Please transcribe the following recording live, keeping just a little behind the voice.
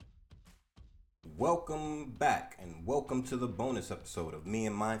Welcome back and welcome to the bonus episode of Me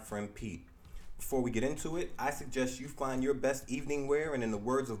and My Friend Pete. Before we get into it, I suggest you find your best evening wear and in the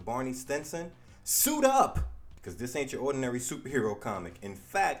words of Barney Stinson, suit up! Because this ain't your ordinary superhero comic. In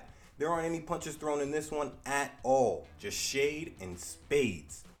fact, there aren't any punches thrown in this one at all. Just shade and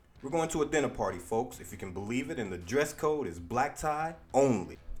spades. We're going to a dinner party, folks, if you can believe it, and the dress code is black tie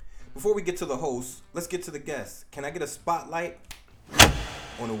only. Before we get to the host, let's get to the guests. Can I get a spotlight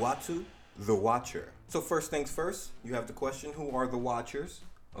on Uatu, the Watcher? So first things first, you have the question, who are the Watchers?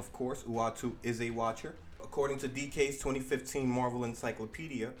 Of course, Uatu is a Watcher. According to DK's 2015 Marvel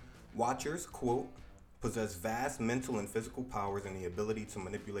Encyclopedia, Watchers, quote, possess vast mental and physical powers and the ability to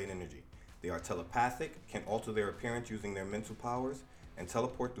manipulate energy. They are telepathic, can alter their appearance using their mental powers, and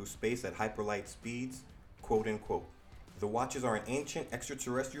teleport through space at hyperlight speeds, quote unquote. The Watchers are an ancient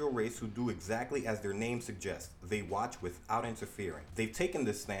extraterrestrial race who do exactly as their name suggests. They watch without interfering. They've taken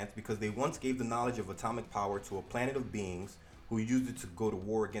this stance because they once gave the knowledge of atomic power to a planet of beings who used it to go to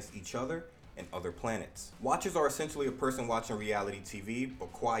war against each other and other planets. Watchers are essentially a person watching reality TV,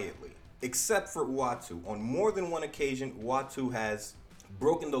 but quietly. Except for Uatu. On more than one occasion, Uatu has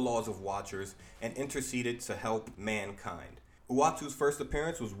broken the laws of Watchers and interceded to help mankind. Uatu's first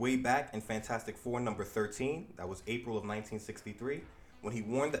appearance was way back in Fantastic Four number 13, that was April of 1963, when he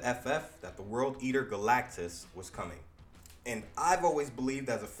warned the FF that the World Eater Galactus was coming. And I've always believed,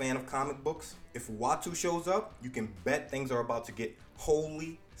 as a fan of comic books, if Uatu shows up, you can bet things are about to get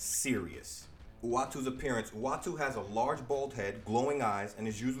wholly serious. Uatu's appearance. Uatu has a large bald head, glowing eyes, and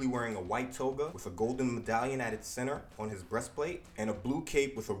is usually wearing a white toga with a golden medallion at its center on his breastplate and a blue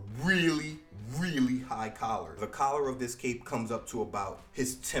cape with a really high collar. The collar of this cape comes up to about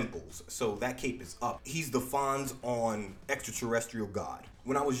his temples, so that cape is up. He's the Fonz on Extraterrestrial God.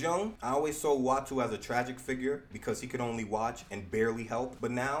 When I was young, I always saw Uatu as a tragic figure because he could only watch and barely help.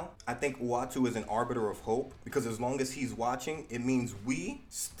 But now, I think Uatu is an arbiter of hope because as long as he's watching, it means we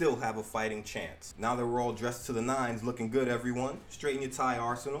still have a fighting chance. Now that we're all dressed to the nines, looking good, everyone. Straighten your tie,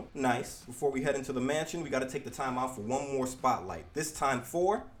 Arsenal. Nice. Before we head into the mansion, we got to take the time out for one more spotlight. This time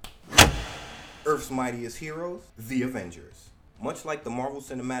for Earth's Mightiest Heroes, the Avengers. Much like the Marvel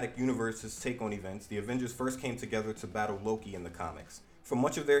Cinematic Universe's take on events, the Avengers first came together to battle Loki in the comics. For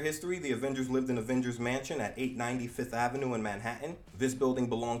much of their history, the Avengers lived in Avengers Mansion at 890 Fifth Avenue in Manhattan. This building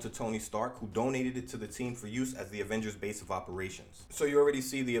belonged to Tony Stark, who donated it to the team for use as the Avengers' base of operations. So you already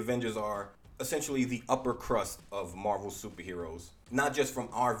see the Avengers are essentially the upper crust of Marvel superheroes. Not just from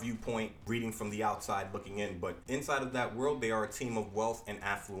our viewpoint, reading from the outside looking in, but inside of that world, they are a team of wealth and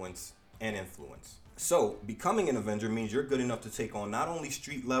affluence and influence. So, becoming an Avenger means you're good enough to take on not only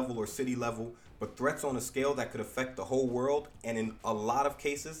street level or city level, but threats on a scale that could affect the whole world, and in a lot of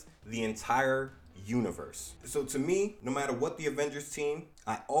cases, the entire universe. So to me, no matter what the Avengers team,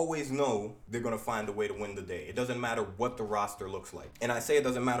 I always know they're going to find a way to win the day. It doesn't matter what the roster looks like. And I say it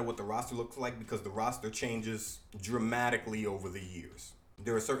doesn't matter what the roster looks like because the roster changes dramatically over the years.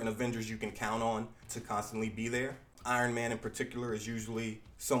 There are certain Avengers you can count on to constantly be there. Iron Man in particular is usually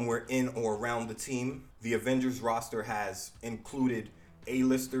somewhere in or around the team. The Avengers roster has included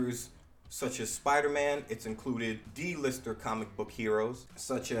A-listers such as Spider-Man. It's included D-lister comic book heroes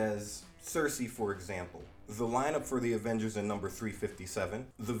such as Cersei, for example. The lineup for the Avengers in number 357.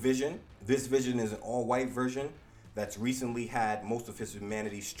 The Vision. This Vision is an all-white version that's recently had most of his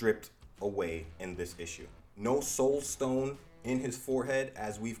humanity stripped away in this issue. No Soul Stone in his forehead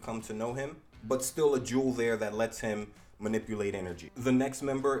as we've come to know him, but still a jewel there that lets him manipulate energy. The next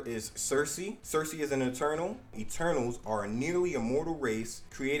member is Cersei. Cersei is an Eternal. Eternals are a nearly immortal race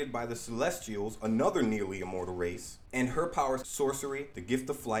created by the Celestials, another nearly immortal race, and her power is sorcery, the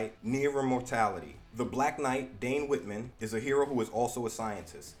gift of flight, near immortality. The Black Knight, Dane Whitman, is a hero who is also a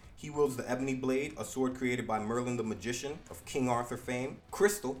scientist. He wields the Ebony Blade, a sword created by Merlin the Magician of King Arthur fame.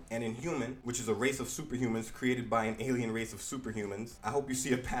 Crystal, an Inhuman, which is a race of superhumans created by an alien race of superhumans. I hope you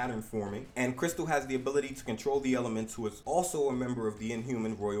see a pattern forming. And Crystal has the ability to control the elements, who is also a member of the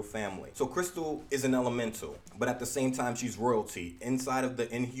Inhuman royal family. So Crystal is an elemental, but at the same time she's royalty. Inside of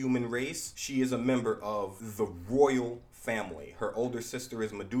the Inhuman race, she is a member of the royal family. Her older sister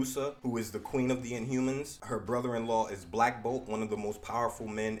is Medusa, who is the queen of the Inhumans. Her brother-in-law is Black Bolt, one of the most powerful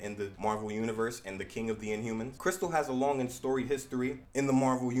men in the Marvel Universe and the king of the Inhumans. Crystal has a long and storied history in the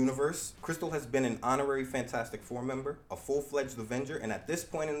Marvel Universe. Crystal has been an honorary Fantastic Four member, a full-fledged Avenger, and at this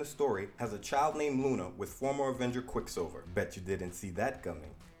point in the story has a child named Luna with former Avenger Quicksilver. Bet you didn't see that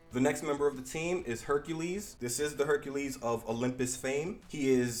coming. The next member of the team is Hercules. This is the Hercules of Olympus fame. He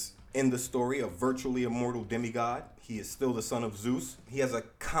is in the story a virtually immortal demigod. He is still the son of Zeus. He has a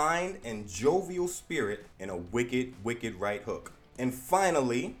kind and jovial spirit and a wicked right hook. And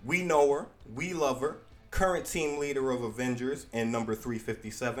finally, we know her, we love her, current team leader of Avengers and number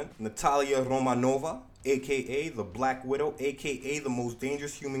 357, Natalia Romanova, aka the Black Widow, aka the most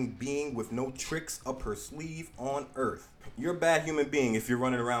dangerous human being with no tricks up her sleeve on Earth. You're a bad human being if you're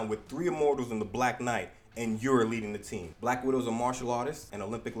running around with 3 immortals in the Black Knight and you're leading the team. Black Widow's a martial artist and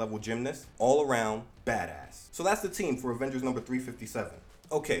Olympic level gymnast, all around badass. So that's the team for Avengers number 357.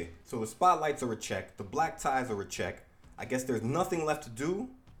 Okay, so the spotlights are a check, the black ties are a check. I guess there's nothing left to do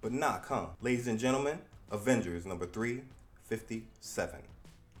but knock, huh? Ladies and gentlemen, Avengers number 357.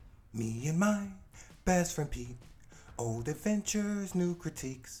 Me and my best friend Pete, old adventures, new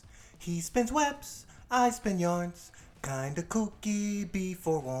critiques. He spins webs, I spin yarns. Kinda kooky, be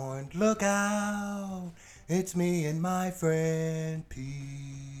forewarned. Look out, it's me and my friend Pete.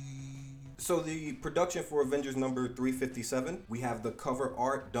 So the production for Avengers number 357, we have the cover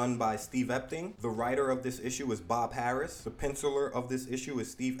art done by Steve Epting. The writer of this issue is Bob Harris. The penciler of this issue is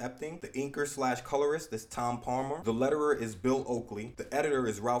Steve Epting. The inker / colorist is Tom Palmer. The letterer is Bill Oakley. The editor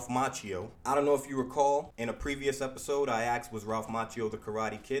is Ralph Macchio. I don't know if you recall, in a previous episode, I asked, was Ralph Macchio the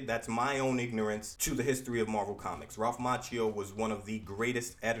Karate Kid? That's my own ignorance to the history of Marvel Comics. Ralph Macchio was one of the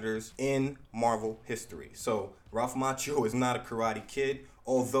greatest editors in Marvel history. So Ralph Macchio is not a Karate Kid.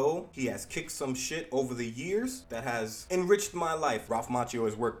 Although he has kicked some shit over the years that has enriched my life. Ralph Macchio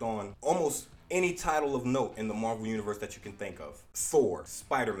has worked on almost any title of note in the Marvel Universe that you can think of. Thor,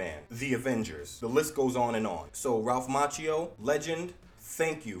 Spider-Man, The Avengers. The list goes on and on. So Ralph Macchio, legend,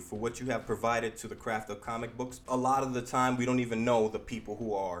 thank you for what you have provided to the craft of comic books. A lot of the time, we don't even know the people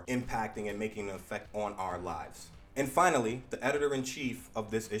who are impacting and making an effect on our lives. And finally, the editor-in-chief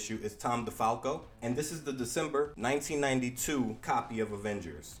of this issue is Tom DeFalco, and this is the December 1992 copy of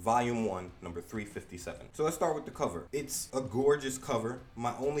Avengers, Volume 1, number 357. So let's start with the cover. It's a gorgeous cover.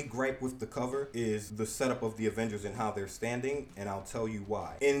 My only gripe with the cover is the setup of the Avengers and how they're standing, and I'll tell you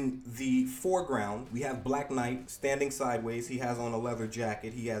why. In the foreground, we have Black Knight standing sideways. He has on a leather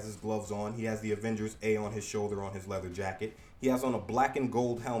jacket. He has his gloves on. He has the Avengers A on his shoulder on his leather jacket. He has on a black and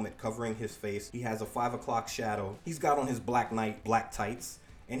gold helmet covering his face. He has a 5 o'clock shadow. He's got on his Black Knight black tights.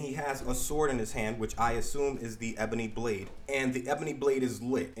 And he has a sword in his hand, which I assume is the Ebony Blade. And the Ebony Blade is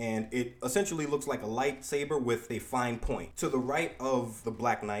lit. And it essentially looks like a lightsaber with a fine point. To the right of the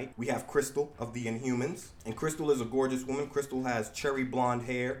Black Knight, we have Crystal of the Inhumans. And Crystal is a gorgeous woman. Crystal has cherry blonde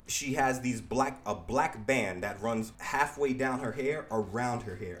hair. She has a black band that runs halfway down her hair, around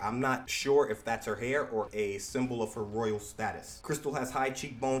her hair. I'm not sure if that's her hair or a symbol of her royal status. Crystal has high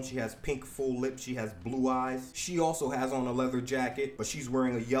cheekbones. She has pink full lips. She has blue eyes. She also has on a leather jacket, but she's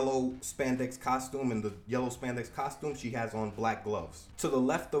wearing a yellow spandex costume. In the yellow spandex costume, she has on black gloves. To the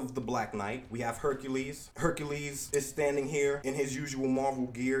left of the Black Knight, we have Hercules. Hercules is standing here in his usual Marvel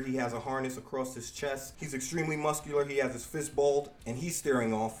gear. He has a harness across his chest. He's extremely muscular. He has his fist balled, and he's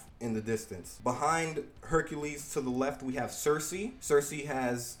staring off in the distance. Behind Hercules to the left, we have Cersei. Cersei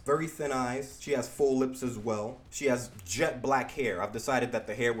has very thin eyes. She has full lips as well. She has jet black hair. I've decided that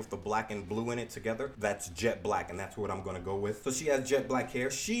the hair with the black and blue in it together, that's jet black, and that's what I'm gonna go with. So she has jet black hair.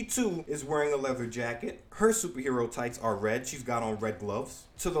 She too is wearing a leather jacket. Her superhero tights are red. She's got on red gloves.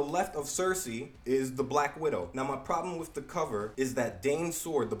 To the left of Cersei is the Black Widow. Now my problem with the cover is that Dane's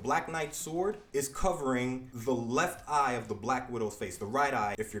sword, the Black Knight's sword, is covering the left eye of the Black Widow's face, the right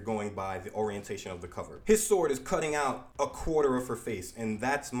eye if you're going by the orientation of the cover. His sword is cutting out a quarter of her face, and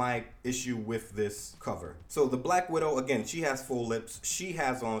that's my issue with this cover. So the Black Widow, again, she has full lips. She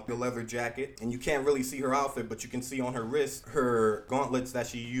has on the leather jacket, and you can't really see her outfit, but you can see on her wrist her gauntlets that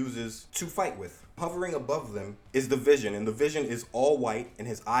she uses to fight with. Hovering above them is the Vision, and the Vision is all white and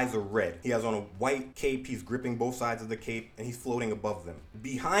his eyes are red. He has on a white cape, he's gripping both sides of the cape, and he's floating above them.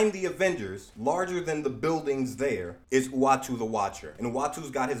 Behind the Avengers, larger than the buildings there, is Uatu the Watcher. And Uatu's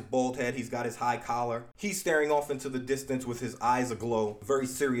got his bald head, he's got his high collar. He's staring off into the distance with his eyes aglow, very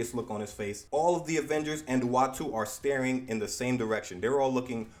serious look on his face. All of the Avengers and Uatu are staring in the same direction. They're all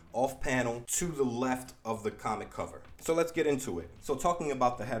looking off panel to the left of the comic cover. So let's get into it. So talking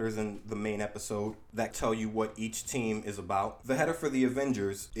about the headers in the main episode that tell you what each team is about. The header for the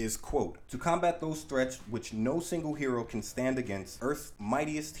Avengers is, quote, "To combat those threats which no single hero can stand against, Earth's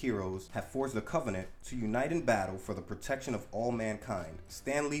mightiest heroes have forged a covenant to unite in battle for the protection of all mankind.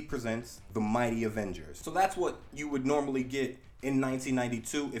 Stan Lee presents The Mighty Avengers." So that's what you would normally get in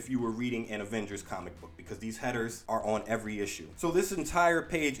 1992 if you were reading an Avengers comic book, because these headers are on every issue. So this entire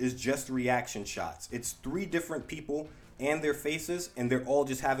page is just reaction shots. It's 3 different people and their faces, and they're all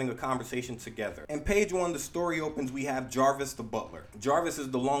just having a conversation together. And page 1, the story opens, we have Jarvis the butler. Jarvis is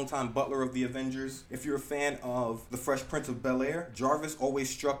the longtime butler of the Avengers. If you're a fan of The Fresh Prince of Bel-Air, Jarvis always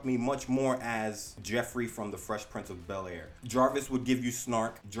struck me much more as Jeffrey from The Fresh Prince of Bel-Air. Jarvis would give you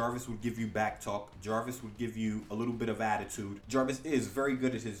snark. Jarvis would give you back talk. Jarvis would give you a little bit of attitude. Jarvis is very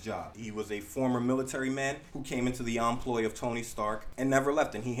good at his job. He was a former military man who came into the employ of Tony Stark and never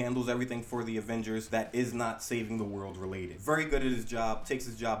left, and he handles everything for the Avengers that is not saving the world related. Very good at his job, takes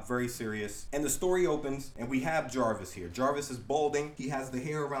his job very serious. And the story opens, and we have Jarvis here. Jarvis is balding. He has the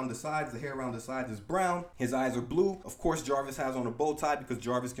hair around the sides. The hair around the sides is brown. His eyes are blue. Of course, Jarvis has on a bow tie because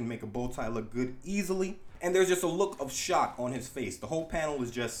Jarvis can make a bow tie look good easily. And there's just a look of shock on his face. The whole panel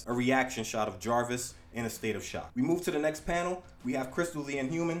is just a reaction shot of Jarvis in a state of shock. We move to the next panel. We have Crystal the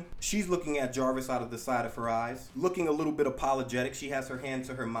Inhuman. She's looking at Jarvis out of the side of her eyes, looking a little bit apologetic. She has her hand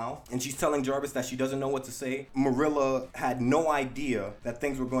to her mouth, and she's telling Jarvis that she doesn't know what to say. Marilla had no idea that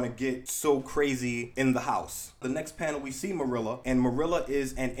things were going to get so crazy in the house. The next panel, we see Marilla, and Marilla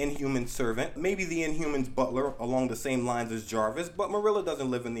is an Inhuman servant, maybe the Inhuman's butler along the same lines as Jarvis, but Marilla doesn't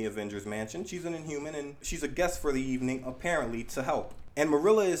live in the Avengers Mansion. She's an Inhuman, and she's a guest for the evening, apparently, to help. And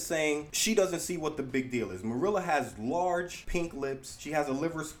Marilla is saying she doesn't see what the big deal is. Marilla has large pink lips. She has a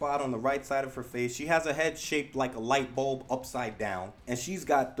liver spot on the right side of her face. She has a head shaped like a light bulb upside down. And she's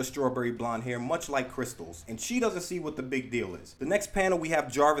got the strawberry blonde hair, much like Crystal's. And she doesn't see what the big deal is. The next panel, we have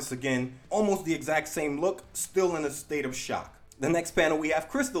Jarvis again. Almost the exact same look, still in a state of shock. The next panel, we have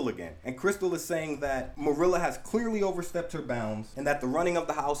Crystal again. And Crystal is saying that Marilla has clearly overstepped her bounds and that the running of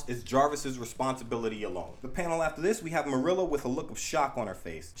the house is Jarvis's responsibility alone. The panel after this, we have Marilla with a look of shock on her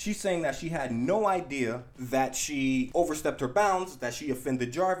face. She's saying that she had no idea that she overstepped her bounds, that she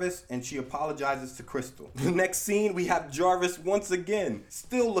offended Jarvis, and she apologizes to Crystal. The next scene, we have Jarvis once again,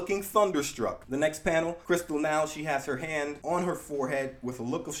 still looking thunderstruck. The next panel, Crystal now, she has her hand on her forehead with a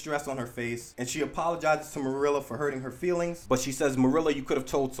look of stress on her face, and she apologizes to Marilla for hurting her feelings, but she says, Marilla, you could have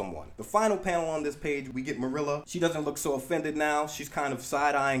told someone. The final panel on this page, we get Marilla. She doesn't look so offended now. She's kind of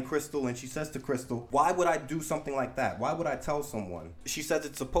side-eyeing Crystal, and she says to Crystal, why would I do something like that? Why would I tell someone? She says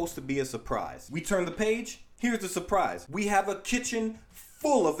it's supposed to be a surprise. We turn the page. Here's the surprise. We have a kitchen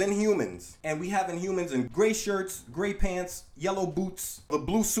full of Inhumans. And we have Inhumans in gray shirts, gray pants, yellow boots, the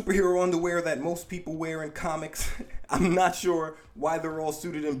blue superhero underwear that most people wear in comics. I'm not sure why they're all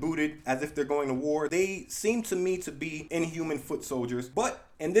suited and booted as if they're going to war. They seem to me to be Inhuman foot soldiers, but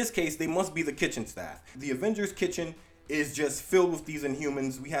in this case, they must be the kitchen staff. The Avengers kitchen is just filled with these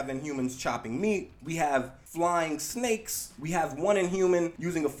Inhumans. We have Inhumans chopping meat. We have flying snakes. We have one Inhuman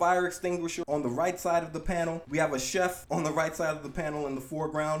using a fire extinguisher on the right side of the panel. We have a chef on the right side of the panel in the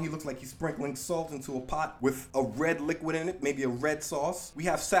foreground. He looks like he's sprinkling salt into a pot with a red liquid in it, maybe a red sauce. We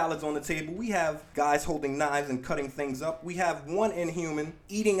have salads on the table. We have guys holding knives and cutting things up. We have one Inhuman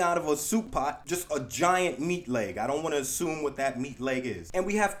eating out of a soup pot, just a giant meat leg. I don't want to assume what that meat leg is. And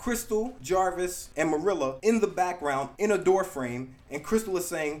we have Crystal, Jarvis, and Marilla in the background in a door frame, and Crystal is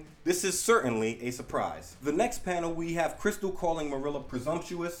saying, this is certainly a surprise. The next panel, we have Crystal calling Marilla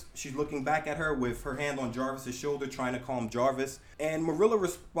presumptuous. She's looking back at her with her hand on Jarvis's shoulder, trying to calm Jarvis. And Marilla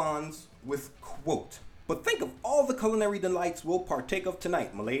responds with, quote, but think of all the culinary delights we'll partake of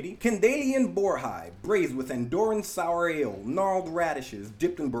tonight, milady. Candalian boarhide, braised with Andorran sour ale, gnarled radishes,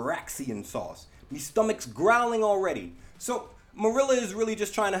 dipped in Baraxian sauce. Me stomach's growling already. So, Marilla is really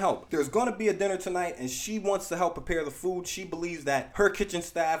just trying to help. There's going to be a dinner tonight, and she wants to help prepare the food. She believes that her kitchen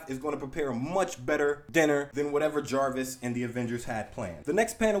staff is going to prepare a much better dinner than whatever Jarvis and the Avengers had planned. The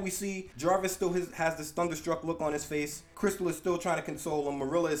next panel we see, Jarvis still has this thunderstruck look on his face. Crystal is still trying to console him.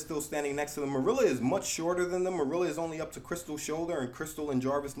 Marilla is still standing next to them. Marilla is much shorter than them. Marilla is only up to Crystal's shoulder, and Crystal and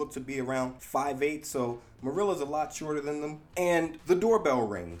Jarvis look to be around 5'8", so Marilla's a lot shorter than them. And the doorbell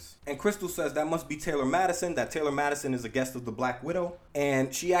rings. And Crystal says that must be Taylor Madison, that Taylor Madison is a guest of the Black Widow.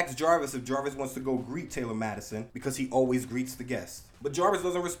 And she asks Jarvis if Jarvis wants to go greet Taylor Madison because he always greets the guests. But Jarvis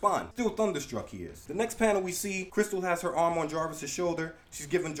doesn't respond. Still thunderstruck he is. The next panel we see, Crystal has her arm on Jarvis's shoulder. She's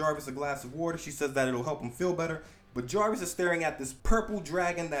giving Jarvis a glass of water. She says that it'll help him feel better. But Jarvis is staring at this purple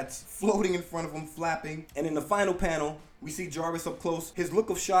dragon that's floating in front of him, flapping. And in the final panel, we see Jarvis up close. His look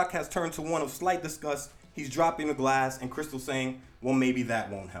of shock has turned to one of slight disgust. He's dropping the glass, and Crystal saying, well, maybe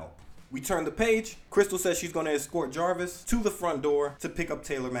that won't help. We turn the page. Crystal says she's going to escort Jarvis to the front door to pick up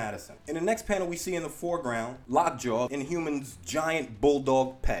Taylor Madison. In the next panel, we see in the foreground, Lockjaw, Inhuman's giant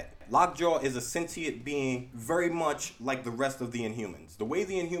bulldog pet. Lockjaw is a sentient being very much like the rest of the Inhumans. The way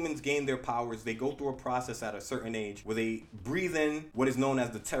the Inhumans gain their powers, they go through a process at a certain age where they breathe in what is known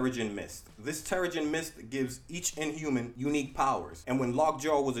as the Terrigen Mist. This Terrigen Mist gives each Inhuman unique powers. And when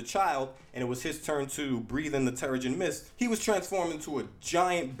Lockjaw was a child and it was his turn to breathe in the Terrigen Mist, he was transformed into a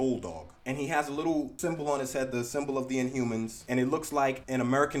giant bulldog. And he has a little symbol on his head, the symbol of the Inhumans, and it looks like an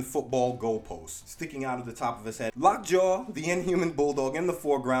American football goalpost sticking out of the top of his head. Lockjaw, the Inhuman bulldog, in the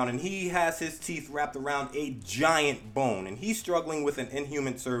foreground, and he has his teeth wrapped around a giant bone, and he's struggling with an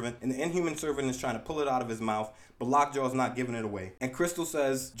Inhuman servant, and the Inhuman servant is trying to pull it out of his mouth, but Lockjaw's not giving it away. And Crystal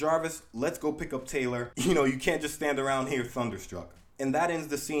says, Jarvis, let's go pick up Taylor. You can't just stand around here thunderstruck. And that ends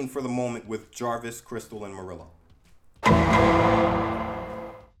the scene for the moment with Jarvis, Crystal, and Murillo.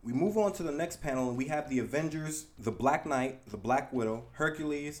 We move on to the next panel and we have the Avengers, the Black Knight, the Black Widow,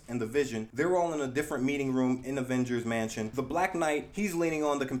 Hercules, and the Vision. They're all in a different meeting room in Avengers Mansion. The Black Knight, he's leaning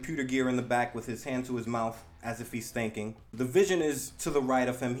on the computer gear in the back with his hand to his mouth as if he's thinking. The Vision is to the right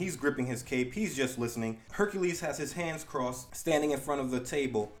of him. He's gripping his cape. He's just listening. Hercules has his hands crossed, standing in front of the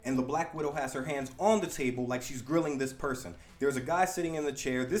table, and the Black Widow has her hands on the table like she's grilling this person. There's a guy sitting in the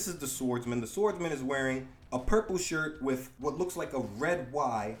chair. This is the Swordsman. The Swordsman is wearing a purple shirt with what looks like a red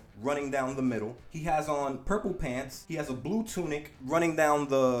Y running down the middle. He has on purple pants. He has a blue tunic running down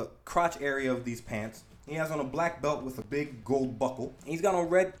the crotch area of these pants. He has on a black belt with a big gold buckle. He's got on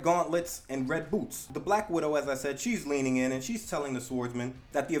red gauntlets and red boots. The Black Widow, as I said, she's leaning in and she's telling the Swordsman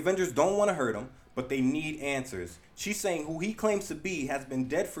that the Avengers don't want to hurt him, but they need answers. She's saying who he claims to be has been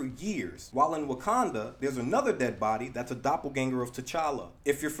dead for years, while in Wakanda, there's another dead body that's a doppelganger of T'Challa.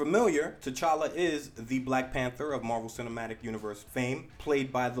 If you're familiar, T'Challa is the Black Panther of Marvel Cinematic Universe fame,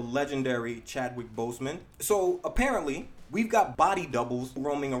 played by the legendary Chadwick Boseman. So apparently, we've got body doubles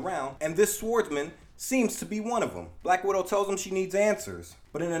roaming around, and this Swordsman seems to be one of them. Black Widow tells him she needs answers.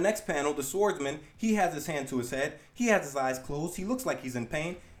 But in the next panel, the Swordsman, he has his hand to his head, he has his eyes closed, he looks like he's in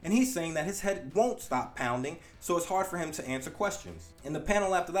pain, and he's saying that his head won't stop pounding, so it's hard for him to answer questions. In the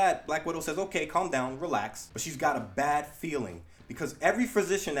panel after that, Black Widow says, okay, calm down, relax, but she's got a bad feeling, because every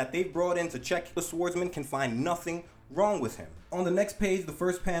physician that they've brought in to check the Swordsman can find nothing wrong with him. On the next page, the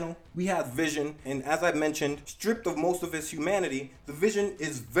first panel, we have Vision, and as I mentioned, stripped of most of his humanity, the Vision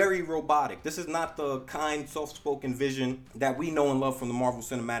is very robotic. This is not the kind, soft-spoken Vision that we know and love from the Marvel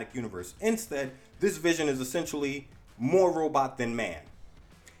Cinematic Universe. Instead, this Vision is essentially more robot than man.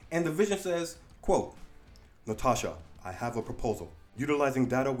 And the Vision says, quote, Natasha, I have a proposal. Utilizing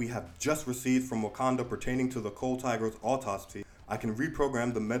data we have just received from Wakanda pertaining to the Cold Tiger's autopsy, I can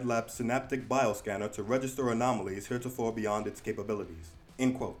reprogram the MedLab synaptic bioscanner to register anomalies heretofore beyond its capabilities.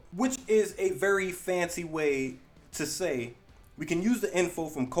 End quote. Which is a very fancy way to say we can use the info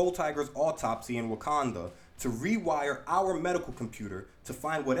from Cold Tiger's autopsy in Wakanda to rewire our medical computer to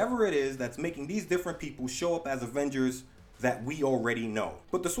find whatever it is that's making these different people show up as Avengers that we already know.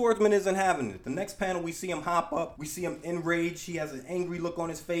 But the Swordsman isn't having it. The next panel, we see him hop up. We see him enraged. He has an angry look on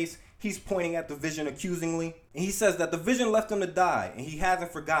his face. He's pointing at the Vision accusingly. And he says that the Vision left him to die, and he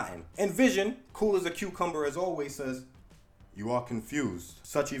hasn't forgotten. And Vision, cool as a cucumber as always, says, you are confused.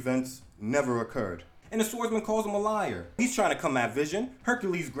 Such events never occurred. And the Swordsman calls him a liar. He's trying to come at Vision.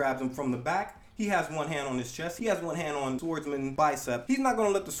 Hercules grabs him from the back. He has one hand on his chest. He has one hand on Swordsman's bicep. He's not going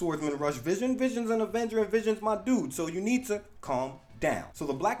to let the Swordsman rush Vision. Vision's an Avenger and Vision's my dude. So you need to calm down. So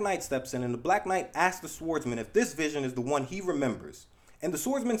the Black Knight steps in and the Black Knight asks the Swordsman if this Vision is the one he remembers. And the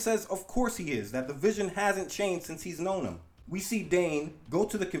Swordsman says of course he is, that the Vision hasn't changed since he's known him. We see Dane go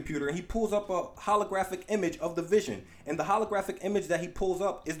to the computer and he pulls up a holographic image of the Vision. And the holographic image that he pulls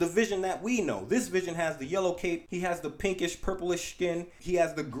up is the Vision that we know. This Vision has the yellow cape, he has the pinkish, purplish skin, he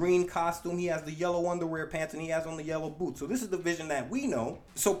has the green costume, he has the yellow underwear pants, and he has on the yellow boots. So this is the Vision that we know.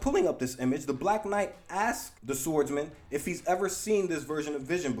 So pulling up this image, the Black Knight asks the Swordsman if he's ever seen this version of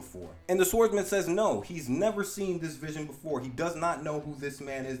Vision before. And the Swordsman says no, he's never seen this Vision before. He does not know who this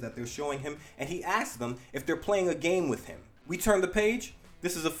man is that they're showing him, and he asks them if they're playing a game with him. We turn the page.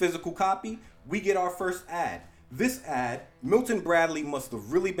 This is a physical copy. We get our first ad. This ad, Milton Bradley must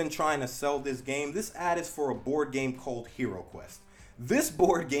have really been trying to sell this game. This ad is for a board game called Hero Quest. This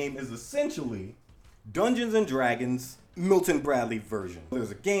board game is essentially Dungeons and Dragons Milton Bradley version.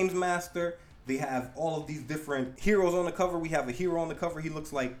 There's a games master. They have all of these different heroes on the cover. We have a hero on the cover. He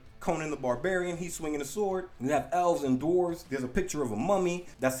looks like Conan the Barbarian. He's swinging a sword. We have elves and dwarves. There's a picture of a mummy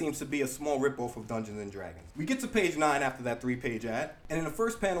that seems to be a small ripoff of Dungeons and Dragons. We get to page 9 after that 3-page ad. And in the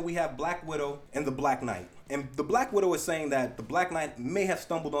first panel, we have Black Widow and the Black Knight. And the Black Widow is saying that the Black Knight may have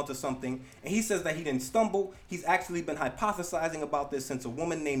stumbled onto something. And he says that he didn't stumble. He's actually been hypothesizing about this since a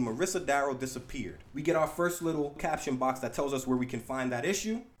woman named Marissa Darrow disappeared. We get our first little caption box that tells us where we can find that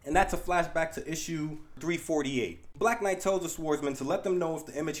issue. And that's a flashback to issue 348. Black Knight tells the swordsman to let them know if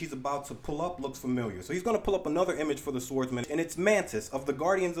the image he's about to pull up looks familiar. So he's going to pull up another image for the swordsman, and it's Mantis of the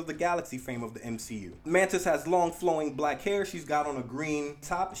Guardians of the Galaxy fame of the MCU. Mantis has long flowing black hair. She's got on a green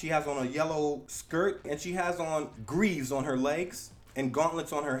top. She has on a yellow skirt, and she has on greaves on her legs and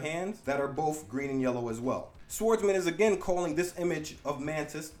gauntlets on her hands that are both green and yellow as well. Swordsman is again calling this image of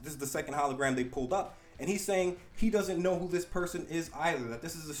Mantis. This is the second hologram they pulled up. And he's saying he doesn't know who this person is either, that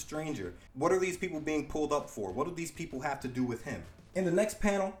this is a stranger. What are these people being pulled up for? What do these people have to do with him? In the next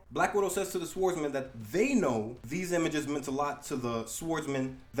panel, Black Widow says to the swordsman that they know these images meant a lot to the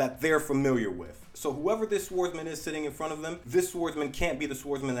swordsman that they're familiar with. So whoever this swordsman is sitting in front of them, this swordsman can't be the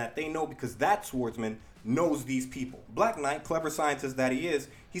swordsman that they know because that swordsman knows these people. Black Knight, clever scientist that he is,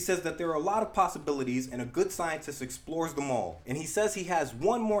 he says that there are a lot of possibilities and a good scientist explores them all. And he says he has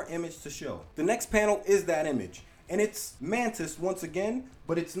one more image to show. The next panel is that image. And it's Mantis once again,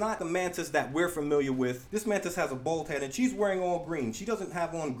 but it's not the Mantis that we're familiar with. This Mantis has a bald head and she's wearing all green. She doesn't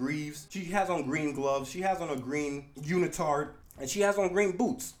have on greaves. She has on green gloves. She has on a green unitard and she has on green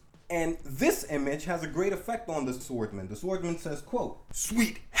boots. And this image has a great effect on the swordsman. The swordsman says, quote,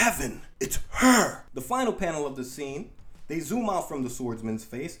 "Sweet heaven, it's her." The final panel of the scene, they zoom out from the swordsman's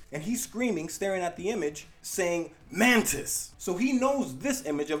face and he's screaming, staring at the image, saying, "Mantis." So he knows this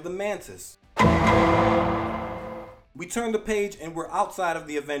image of the Mantis. We turn the page and we're outside of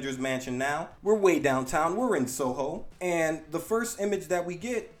the Avengers mansion now. We're way downtown. We're in Soho. And the first image that we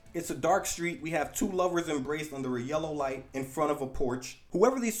get, it's a dark street. We have two lovers embraced under a yellow light in front of a porch.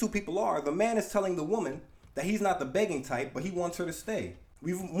 Whoever these two people are, the man is telling the woman that he's not the begging type, but he wants her to stay.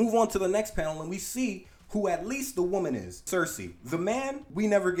 We move on to the next panel and we see who at least the woman is, Cersei. The man, we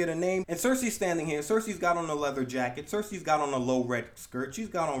never get a name. And Cersei's standing here. Cersei's got on a leather jacket. Cersei's got on a low red skirt. She's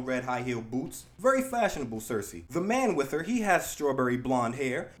got on red high heel boots. Very fashionable Cersei. The man with her, he has strawberry blonde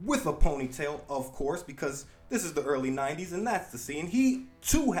hair with a ponytail, of course, because this is the early 90s and that's the scene. He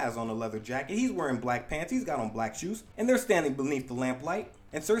too has on a leather jacket. He's wearing black pants. He's got on black shoes. And they're standing beneath the lamplight.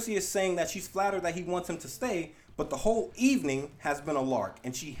 And Cersei is saying that she's flattered that he wants him to stay, but the whole evening has been a lark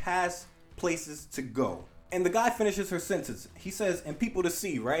and she has places to go. And the guy finishes her sentence. He says, "And people to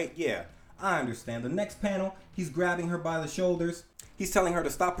see, right? Yeah, I understand." The next panel, he's grabbing her by the shoulders. He's telling her to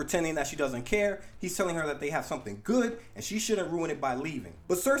stop pretending that she doesn't care. He's telling her that they have something good and she shouldn't ruin it by leaving.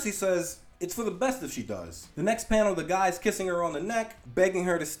 But Cersei says it's for the best if she does. The next panel, the guy's kissing her on the neck, begging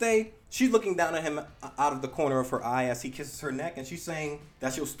her to stay. She's looking down at him out of the corner of her eye as he kisses her neck, and she's saying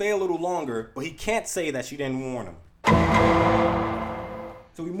that she'll stay a little longer, but he can't say that she didn't warn him.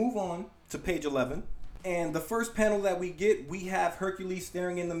 So we move on to page 11. And the first panel that we get, we have Hercules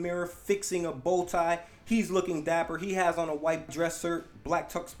staring in the mirror, fixing a bow tie. He's looking dapper. He has on a white dress shirt,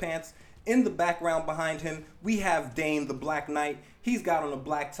 black tux pants. In the background behind him, we have Dane, the Black Knight. He's got on a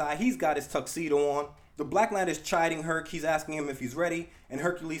black tie. He's got his tuxedo on. The Black Knight is chiding Herc. He's asking him if he's ready. And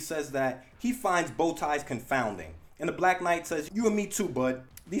Hercules says that he finds bow ties confounding. And the Black Knight says, "You and me too, bud.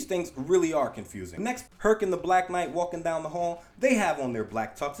 These things really are confusing." Next, Herc and the Black Knight walking down the hall. They have on their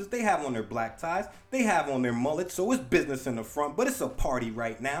black tuxes. They have on their black ties. They have on their mullets. So it's business in the front, but it's a party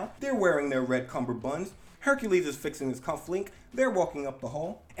right now. They're wearing their red cummerbunds. Hercules is fixing his cufflink. They're walking up the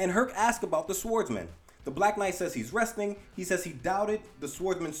hall. And Herc asks about the swordsman. The Black Knight says he's resting. He says he doubted the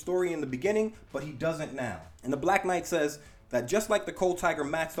swordsman's story in the beginning, but he doesn't now. And the Black Knight says that just like the Cold Tiger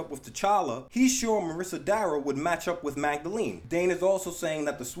matched up with T'Challa, he's sure Marissa Darrow would match up with Magdalene. Dane is also saying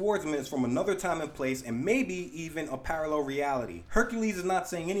that the swordsman is from another time and place and maybe even a parallel reality. Hercules is not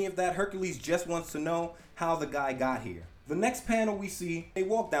saying any of that. Hercules just wants to know how the guy got here. The next panel we see, they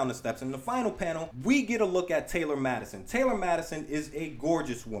walk down the steps. In the final panel, we get a look at Taylor Madison. Taylor Madison is a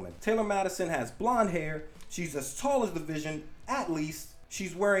gorgeous woman. Taylor Madison has blonde hair. She's as tall as the Vision, at least.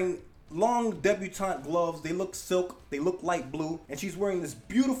 She's wearing long debutante gloves. They look silk, they look light blue, and she's wearing this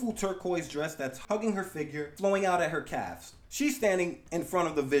beautiful turquoise dress that's hugging her figure, flowing out at her calves. She's standing in front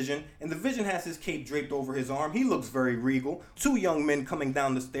of the Vision, and the Vision has his cape draped over his arm. He looks very regal. Two young men coming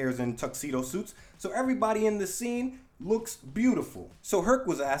down the stairs in tuxedo suits. So everybody in the scene looks beautiful. So Herc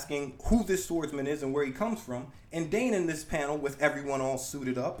was asking who this swordsman is and where he comes from, and Dane in this panel, with everyone all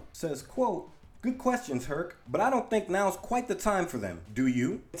suited up, says, quote, "Good questions, Herc, but I don't think now's quite the time for them. Do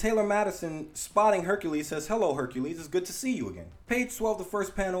you?" Taylor Madison, spotting Hercules, says, "Hello, Hercules. It's good to see you again." Page 12, the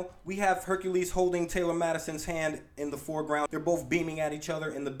first panel, we have Hercules holding Taylor Madison's hand in the foreground. They're both beaming at each other.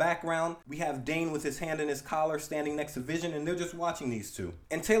 In the background, we have Dane with his hand in his collar standing next to Vision, and they're just watching these two.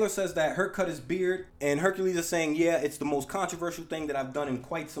 And Taylor says that Herc cut his beard, and Hercules is saying, "Yeah, it's the most controversial thing that I've done in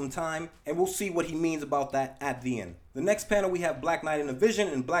quite some time," and we'll see what he means about that at the end. The next panel we have Black Knight and a Vision,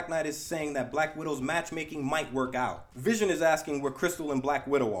 and Black Knight is saying that Black Widow's matchmaking might work out. Vision is asking where Crystal and Black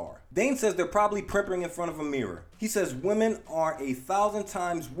Widow are. Dane says they're probably primping in front of a mirror. He says women are 1,000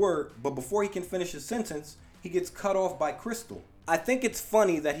 times worse, but before he can finish his sentence, he gets cut off by Crystal. I think it's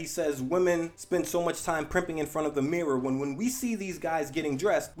funny that he says women spend so much time primping in front of the mirror when we see these guys getting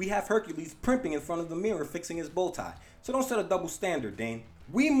dressed, we have Hercules primping in front of the mirror fixing his bow tie. So don't set a double standard, Dane.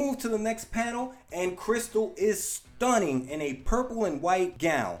 We move to the next panel, and Crystal is stunning in a purple and white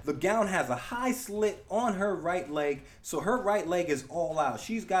gown. The gown has a high slit on her right leg, so her right leg is all out.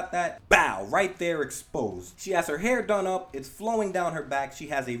 She's got that bow right there exposed. She has her hair done up, it's flowing down her back. She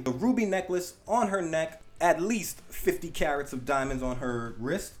has a ruby necklace on her neck, at least 50 carats of diamonds on her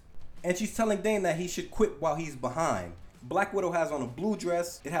wrist, and she's telling Dane that he should quit while he's behind. Black Widow has on a blue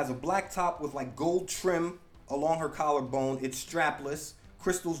dress. It has a black top with like gold trim along her collarbone. It's strapless.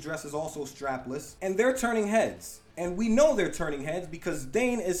 Crystal's dress is also strapless, and they're turning heads. And we know they're turning heads because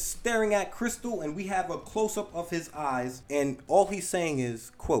Dane is staring at Crystal, and we have a close-up of his eyes, and all he's saying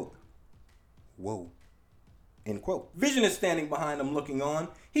is, quote, "Whoa," end quote. Vision is standing behind him looking on.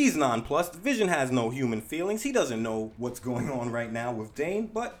 He's nonplussed. Vision has no human feelings. He doesn't know what's going on right now with Dane,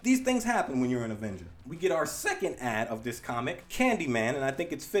 but these things happen when you're an Avenger. We get our second ad of this comic, Candyman, and I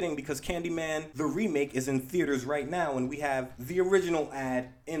think it's fitting because Candyman, the remake, is in theaters right now, and we have the original ad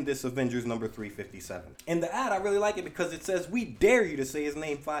in this Avengers number 357. In the ad, I really like it because it says, "We dare you to say his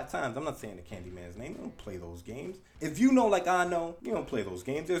name 5 times. I'm not saying the Candyman's name. I don't play those games. If you know like I know, you don't play those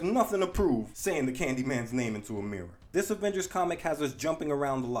games. There's nothing to prove saying the Candyman's name into a mirror. This Avengers comic has us jumping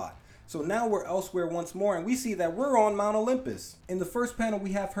around a lot. So now we're elsewhere once more, and we see that we're on Mount Olympus. In the first panel,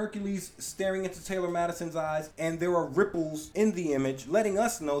 we have Hercules staring into Taylor Madison's eyes, and there are ripples in the image, letting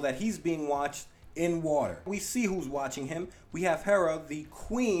us know that he's being watched in water. We see who's watching him. We have Hera, the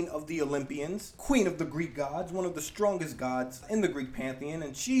queen of the Olympians, queen of the Greek gods, one of the strongest gods in the Greek pantheon,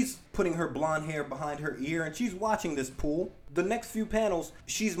 and she's putting her blonde hair behind her ear, and she's watching this pool. The next few panels,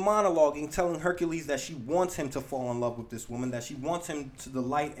 she's monologuing, telling Hercules that she wants him to fall in love with this woman, that she wants him to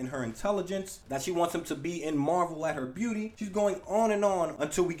delight in her intelligence, that she wants him to be in marvel at her beauty. She's going on and on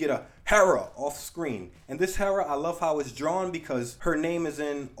until we get a Hera off screen. And this Hera, I love how it's drawn because her name is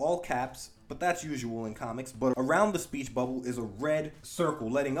in all caps, but that's usual in comics. But around the speech bubble is a red circle,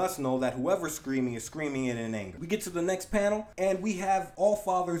 letting us know that whoever's screaming is screaming it in anger. We get to the next panel, and we have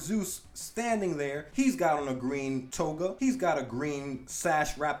All-Father Zeus standing there. He's got on a green toga. He's got a green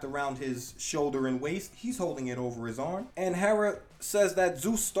sash wrapped around his shoulder and waist. He's holding it over his arm. And Hera says that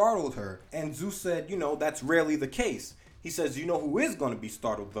Zeus startled her. And Zeus said, that's rarely the case. He says, who is going to be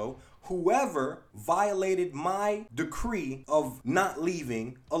startled, though? Whoever violated my decree of not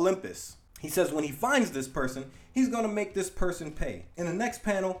leaving Olympus. He says when he finds this person, he's going to make this person pay. In the next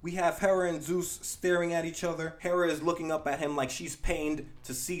panel, we have Hera and Zeus staring at each other. Hera is looking up at him like she's pained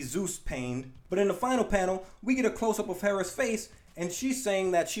to see Zeus pained. But in the final panel, we get a close-up of Hera's face, and she's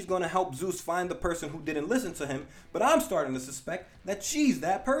saying that she's going to help Zeus find the person who didn't listen to him. But I'm starting to suspect that she's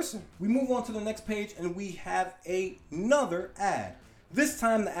that person. We move on to the next page, and we have another ad. This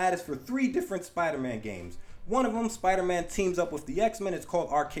time, the ad is for 3 different Spider-Man games. One of them, Spider-Man teams up with the X-Men. It's called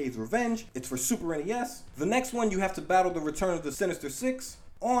Arcade's Revenge. It's for Super NES. The next one, you have to battle the Return of the Sinister Six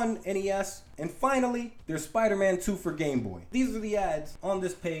on NES. And finally, there's Spider-Man 2 for Game Boy. These are the ads on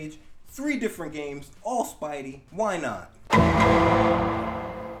this page. 3 different games, all Spidey. Why not?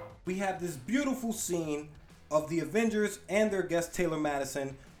 We have this beautiful scene of the Avengers and their guest Taylor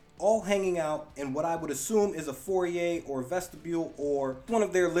Madison all hanging out in what I would assume is a foyer or vestibule or one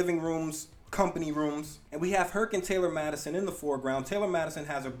of their living rooms, company rooms. And we have Herc and Taylor Madison in the foreground. Taylor Madison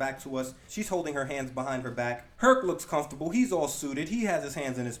has her back to us. She's holding her hands behind her back. Herc looks comfortable. He's all suited. He has his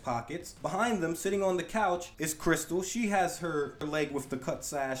hands in his pockets. Behind them, sitting on the couch, is Crystal. She has her leg with the cut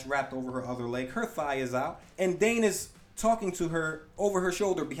sash wrapped over her other leg. Her thigh is out. And Dane is talking to her over her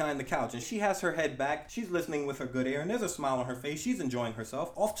shoulder behind the couch, and she has her head back. She's listening with her good air, and there's a smile on her face. She's enjoying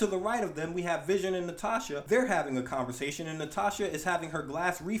herself. Off to the right of them, we have Vision and Natasha. They're having a conversation, and Natasha is having her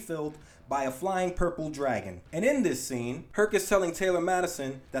glass refilled by a flying purple dragon. And in this scene, Herc is telling Taylor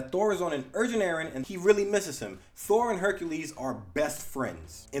Madison that Thor is on an urgent errand and he really misses him. Thor and Hercules are best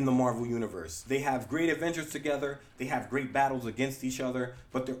friends in the Marvel Universe. They have great adventures together, they have great battles against each other,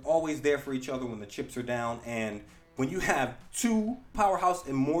 but they're always there for each other when the chips are down. And when you have 2 powerhouse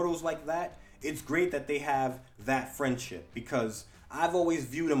immortals like that, it's great that they have that friendship, because I've always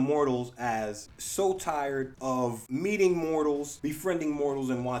viewed immortals as so tired of meeting mortals, befriending mortals,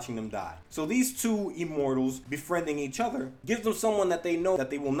 and watching them die. So these 2 immortals befriending each other gives them someone that they know that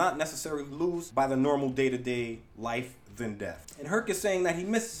they will not necessarily lose by the normal day-to-day life than death. And Herc is saying that he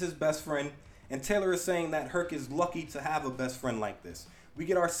misses his best friend, and Taylor is saying that Herc is lucky to have a best friend like this. We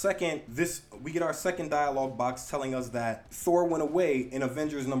get our second dialogue box telling us that Thor went away in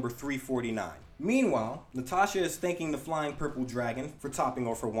Avengers number 349. Meanwhile, Natasha is thanking the flying purple dragon for topping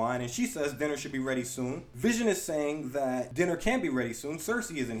off her wine, and she says dinner should be ready soon. Vision is saying that dinner can't be ready soon.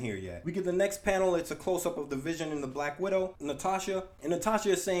 Cersei isn't here yet. We get the next panel. It's a close-up of the Vision and the Black Widow, Natasha. And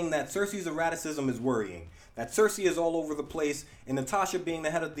Natasha is saying that Cersei's erraticism is worrying. That Cersei is all over the place, and Natasha being the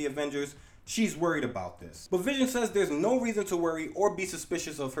head of the Avengers, she's worried about this. But Vision says there's no reason to worry or be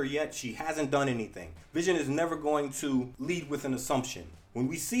suspicious of her yet. She hasn't done anything. Vision is never going to lead with an assumption. When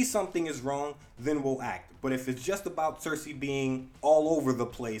we see something is wrong, then we'll act. But if it's just about Cersei being all over the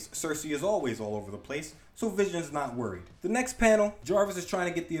place, Cersei is always all over the place, so Vision's not worried. The next panel, Jarvis is trying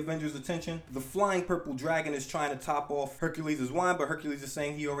to get the Avengers' attention. The flying purple dragon is trying to top off Hercules' wine, but Hercules is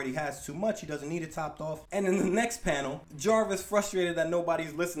saying he already has too much. He doesn't need it topped off. And in the next panel, Jarvis, frustrated that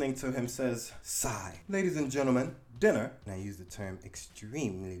nobody's listening to him, says, "Sigh. Ladies and gentlemen, dinner," and I use the term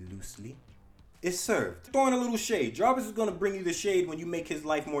extremely loosely, "is served." Throwing a little shade. Jarvis is going to bring you the shade when you make his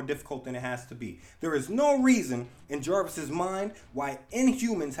life more difficult than it has to be. There is no reason in Jarvis's mind why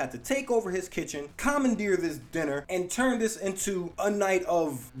Inhumans had to take over his kitchen, commandeer this dinner, and turn this into a night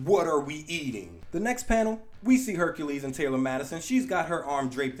of what are we eating. The next panel, we see Hercules and Taylor Madison. She's got her arm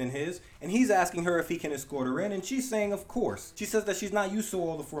draped in his, and he's asking her if he can escort her in, and she's saying of course. She says that she's not used to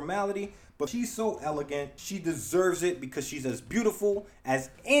all the formality, but she's so elegant, she deserves it because she's as beautiful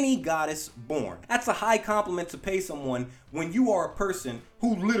as any goddess born. That's a high compliment to pay someone when you are a person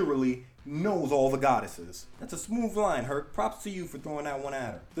who literally knows all the goddesses. That's a smooth line, Herc. Props to you for throwing that one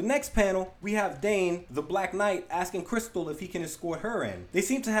at her. The next panel, we have Dane, the Black Knight, asking Crystal if he can escort her in. They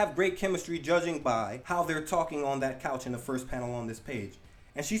seem to have great chemistry judging by how they're talking on that couch in the first panel on this page.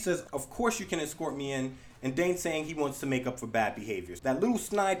 And she says, "Of course you can escort me in." And Dane saying he wants to make up for bad behaviors. That little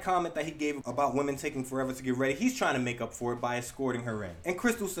snide comment that he gave about women taking forever to get ready, he's trying to make up for it by escorting her in. And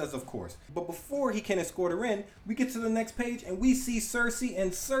Crystal says, of course. But before he can escort her in, we get to the next page and we see Cersei,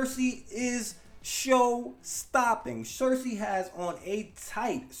 and Cersei is show-stopping. Cersei has on a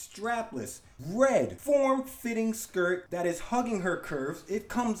tight, strapless, red, form-fitting skirt that is hugging her curves. It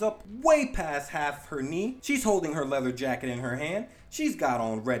comes up way past half her knee. She's holding her leather jacket in her hand. She's got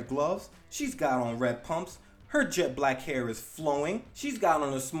on red gloves. She's got on red pumps. Her jet black hair is flowing. She's got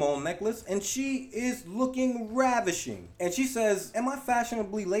on a small necklace, and she is looking ravishing. And she says, "Am I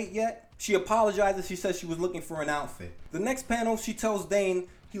fashionably late yet?" She apologizes. She says she was looking for an outfit. The next panel, she tells Dane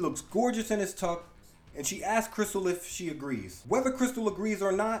he looks gorgeous in his tuck, and she asks Crystal if she agrees. Whether Crystal agrees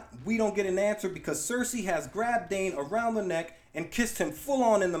or not, we don't get an answer because Cersei has grabbed Dane around the neck and kissed him full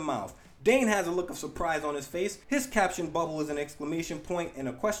on in the mouth. Dane has a look of surprise on his face. His caption bubble is an exclamation point and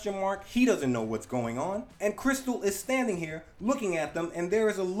a question mark. He doesn't know what's going on. And Crystal is standing here looking at them, and there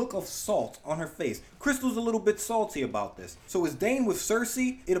is a look of salt on her face. Crystal's a little bit salty about this. So is Dane with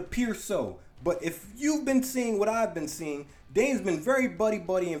Cersei? It appears so. But if you've been seeing what I've been seeing, Dane's been very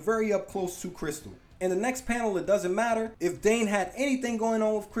buddy-buddy and very up close to Crystal. In the next panel, it doesn't matter if Dane had anything going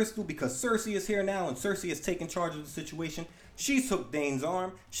on with Crystal because Cersei is here now and Cersei has taken charge of the situation. She took Dane's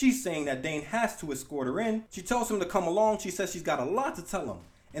arm. She's saying that Dane has to escort her in. She tells him to come along. She says she's got a lot to tell him.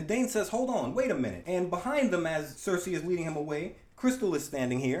 And Dane says, "Hold on, wait a minute." And behind them, as Cersei is leading him away, Crystal is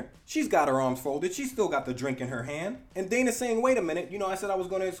standing here. She's got her arms folded. She's still got the drink in her hand. And Dane is saying, "Wait a minute, I said I was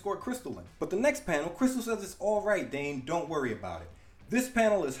going to escort Crystal in." But the next panel, Crystal says, "It's all right, Dane. Don't worry about it." This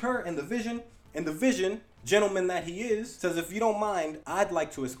panel is her and the Vision. And the Vision, gentleman that he is, says, "If you don't mind, I'd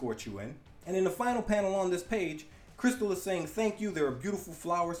like to escort you in." And in the final panel on this page, Crystal is saying thank you. There are beautiful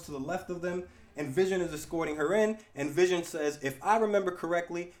flowers to the left of them. And Vision is escorting her in. And Vision says, "If I remember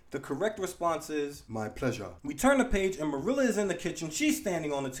correctly, the correct response is, my pleasure." We turn the page and Marilla is in the kitchen. She's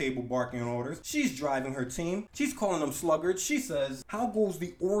standing on the table barking orders. She's driving her team. She's calling them sluggards. She says, "How goes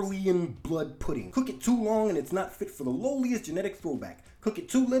the Orlean blood pudding? Cook it too long and it's not fit for the lowliest genetic throwback. Cook it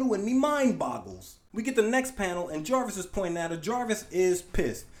too little and me mind boggles." We get the next panel and Jarvis is pointing at her. Jarvis is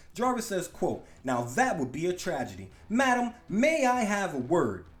pissed. Jarvis says, quote, "Now that would be a tragedy. Madam, may I have a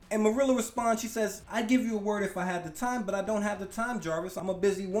word?" And Marilla responds, she says, "I'd give you a word if I had the time, but I don't have the time, Jarvis. I'm a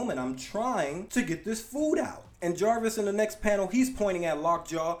busy woman. I'm trying to get this food out." And Jarvis in the next panel, he's pointing at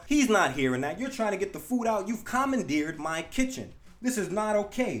Lockjaw. He's not hearing that. "You're trying to get the food out. You've commandeered my kitchen. This is not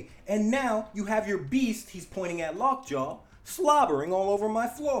okay. And now you have your beast," he's pointing at Lockjaw, slobbering all over my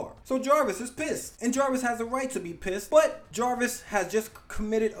floor. So Jarvis is pissed, and Jarvis has a right to be pissed, but Jarvis has just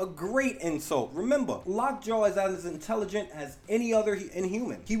committed a great insult. Remember, Lockjaw is as intelligent as any other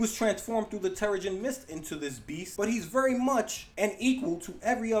inhuman. He was transformed through the Terrigen Mist into this beast, but he's very much an equal to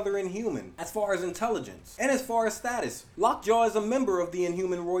every other inhuman as far as intelligence and as far as status. Lockjaw is a member of the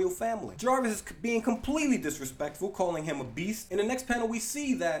Inhuman royal family. Jarvis is being completely disrespectful, calling him a beast. In the next panel, we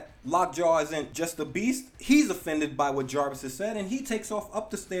see that Lockjaw isn't just a beast. He's offended by what Jarvis has said, and he takes off up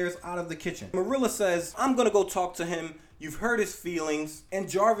the stairs out of the kitchen. Marilla says, I'm gonna go talk to him. You've hurt his feelings. And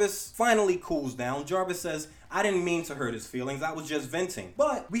Jarvis finally cools down. Jarvis says, I didn't mean to hurt his feelings. I was just venting.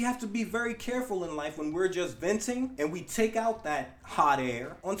 But we have to be very careful in life when we're just venting and we take out that hot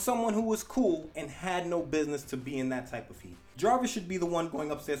air on someone who was cool and had no business to be in that type of heat. Jarvis should be the one going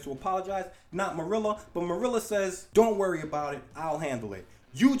upstairs to apologize, not Marilla. But Marilla says, don't worry about it. I'll handle it.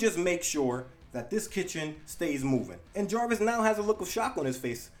 You just make sure that this kitchen stays moving. And Jarvis now has a look of shock on his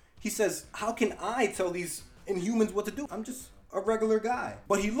face. He says, how can I tell these Inhumans what to do? I'm just a regular guy.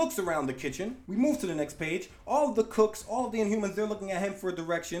 But he looks around the kitchen. We move to the next page. All of the cooks, all of the Inhumans, they're looking at him for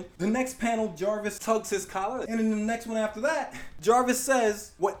direction. The next panel, Jarvis tugs his collar. And in the next one after that, Jarvis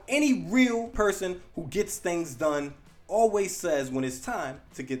says what any real person who gets things done always says when it's time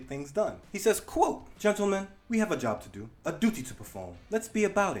to get things done. He says, quote, gentlemen, we have a job to do, a duty to perform. Let's be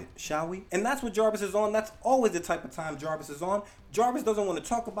about it, shall we? And that's what Jarvis is on. That's always the type of time Jarvis is on. Jarvis doesn't want to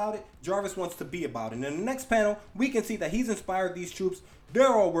talk about it. Jarvis wants to be about it. And in the next panel, we can see that he's inspired these troops. They're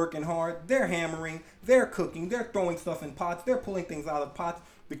all working hard. They're hammering. They're cooking. They're throwing stuff in pots. They're pulling things out of pots.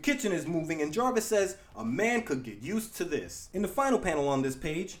 The kitchen is moving, and Jarvis says, a man could get used to this. In the final panel on this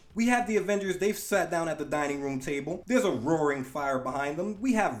page, we have the Avengers. They've sat down at the dining room table. There's a roaring fire behind them.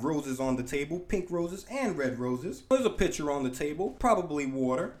 We have roses on the table, pink roses and red roses. There's a pitcher on the table, probably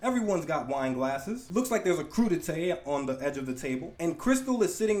water. Everyone's got wine glasses. Looks like there's a crudité on the edge of the table. And Crystal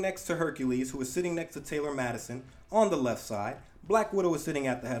is sitting next to Hercules, who is sitting next to Taylor Madison on the left side. Black Widow is sitting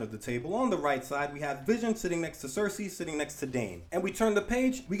at the head of the table. On the right side, we have Vision sitting next to Cersei, sitting next to Dane. And we turn the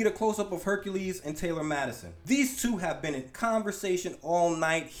page, we get a close-up of Hercules and Taylor Madison. These two have been in conversation all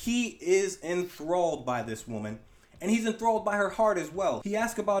night. He is enthralled by this woman, and he's enthralled by her heart as well. He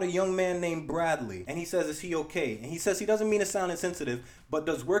asks about a young man named Bradley, and he says, is he okay? And he says he doesn't mean to sound insensitive, but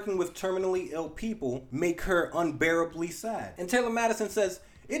does working with terminally ill people make her unbearably sad? And Taylor Madison says,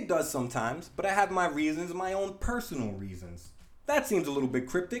 it does sometimes, but I have my reasons, my own personal reasons. That seems a little bit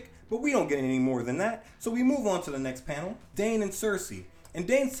cryptic, but we don't get any more than that. So we move on to the next panel, Dane and Cersei. And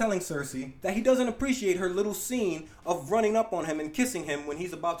Dane's telling Cersei that he doesn't appreciate her little scene of running up on him and kissing him when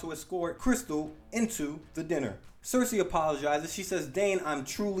he's about to escort Crystal into the dinner. Cersei apologizes. She says, Dane, I'm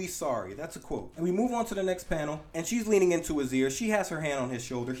truly sorry. That's a quote. And we move on to the next panel, and she's leaning into his ear. She has her hand on his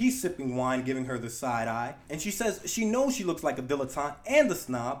shoulder. He's sipping wine, giving her the side eye. And she says she knows she looks like a dilettante and a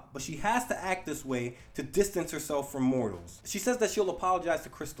snob, but she has to act this way to distance herself from mortals. She says that she'll apologize to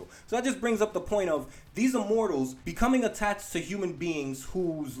Crystal. So that just brings up the point of these immortals becoming attached to human beings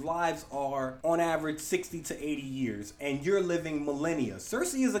whose lives are, on average, 60 to 80 years, and you're living millennia.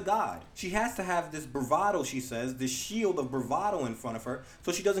 Cersei is a god. She has to have this bravado, she says, this shield of bravado in front of her,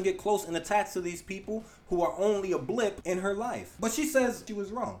 so she doesn't get close and attached to these people who are only a blip in her life. But she says she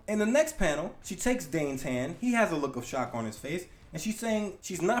was wrong. In the next panel, she takes Dane's hand. He has a look of shock on his face, and she's saying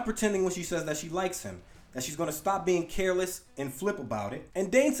she's not pretending when she says that she likes him, that she's going to stop being careless and flip about it.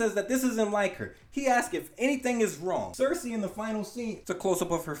 And Dane says that this isn't like her. He asks if anything is wrong. Cersei in the final scene, it's a close-up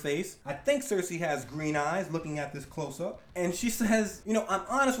of her face. I think Cersei has green eyes looking at this close-up. And she says, you know, I'm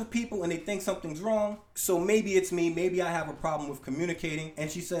honest with people and they think something's wrong. So maybe it's me. Maybe I have a problem with communicating. And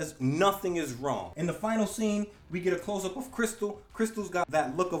she says nothing is wrong. In the final scene, we get a close-up of Crystal. Crystal's got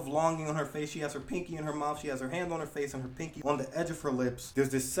that look of longing on her face. She has her pinky in her mouth. She has her hand on her face and her pinky on the edge of her lips. There's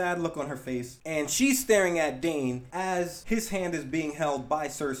this sad look on her face. And she's staring at Dane as his hand is being held by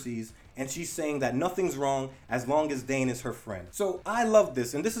Cersei's. And she's saying that nothing's wrong as long as Dane is her friend. So I love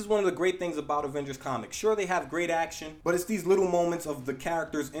this, and this is one of the great things about Avengers comics. Sure, they have great action, but it's these little moments of the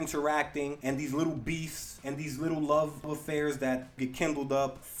characters interacting and these little beefs and these little love affairs that get kindled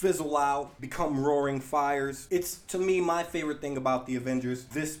up, fizzle out, become roaring fires. It's, to me, my favorite thing about the Avengers,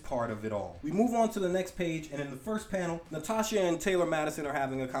 this part of it all. We move on to the next page, and in the first panel, Natasha and Taylor Madison are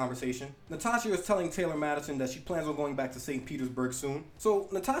having a conversation. Natasha is telling Taylor Madison that she plans on going back to St. Petersburg soon. So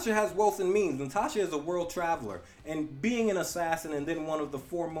Natasha has wealth and means. Natasha is a world traveler, and being an assassin and then one of the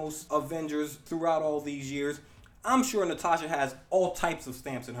foremost Avengers throughout all these years, I'm sure Natasha has all types of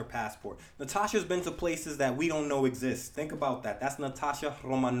stamps in her passport. Natasha's been to places that we don't know exist. Think about that. That's Natasha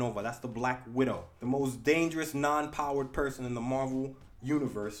Romanova. That's the Black Widow, the most dangerous non-powered person in the Marvel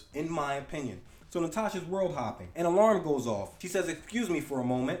universe, in my opinion. So Natasha's world hopping. An alarm goes off. She says, excuse me for a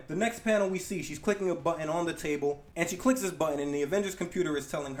moment. The next panel we see, she's clicking a button on the table, and she clicks this button, and the Avengers computer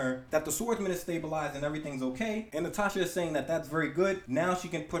is telling her that the swordsman is stabilized and everything's okay. And Natasha is saying that that's very good. Now she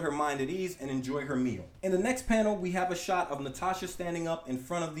can put her mind at ease and enjoy her meal. In the next panel, we have a shot of Natasha standing up in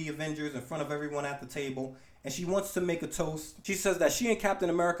front of the Avengers, in front of everyone at the table, and she wants to make a toast. She says that she and Captain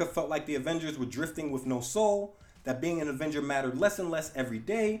America felt like the Avengers were drifting with no soul, that being an Avenger mattered less and less every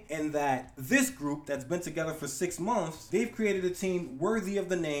day, and that this group that's been together for 6 months, they've created a team worthy of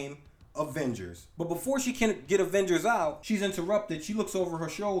the name Avengers. But before she can get Avengers out, she's interrupted. She looks over her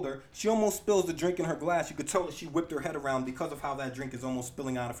shoulder. She almost spills the drink in her glass. You could tell that she whipped her head around because of how that drink is almost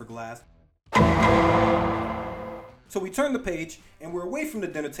spilling out of her glass. So we turn the page, and we're away from the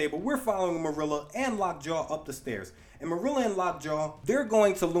dinner table. We're following Marilla and Lockjaw up the stairs. And Marilla and Lockjaw, they're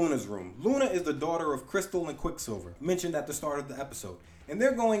going to Luna's room. Luna is the daughter of Crystal and Quicksilver, mentioned at the start of the episode. And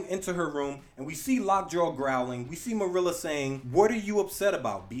they're going into her room, and we see Lockjaw growling. We see Marilla saying, "What are you upset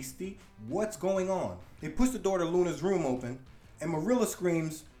about, Beastie? What's going on?" They push the door to Luna's room open, and Marilla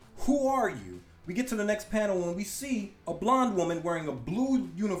screams, "Who are you?" We get to the next panel and we see a blonde woman wearing a blue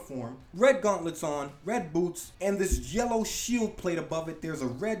uniform, red gauntlets on, red boots, and this yellow shield plate above it. There's a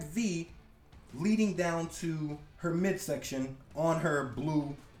red V leading down to her midsection on her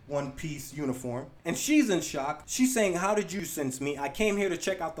blue one-piece uniform. And she's in shock. She's saying, "How did you sense me? I came here to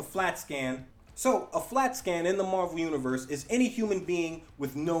check out the flat scan." So, a flat scan in the Marvel Universe is any human being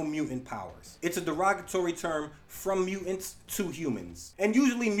with no mutant powers. It's a derogatory term from mutants to humans. And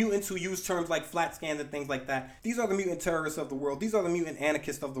usually mutants who use terms like flat scans and things like that, these are the mutant terrorists of the world. These are the mutant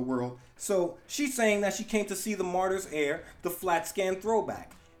anarchists of the world. So, she's saying that she came to see the Martyr's heir, the flat scan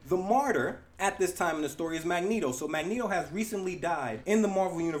throwback. The martyr at this time in the story is Magneto. So Magneto has recently died in the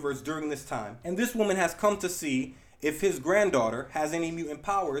Marvel Universe during this time. And this woman has come to see if his granddaughter has any mutant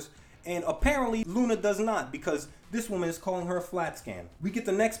powers. And apparently Luna does not, because this woman is calling her a flat scan. We get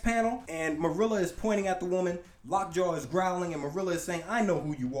the next panel, and Marilla is pointing at the woman. Lockjaw is growling, and Marilla is saying, "I know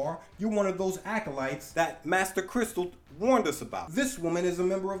who you are. You're one of those acolytes that Master Crystal warned us about." This woman is a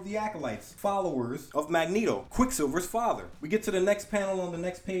member of the Acolytes, followers of Magneto, Quicksilver's father. We get to the next panel on the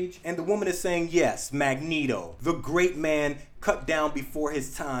next page, and the woman is saying, "Yes, Magneto, the great man cut down before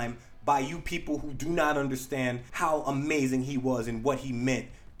his time by you people who do not understand how amazing he was and what he meant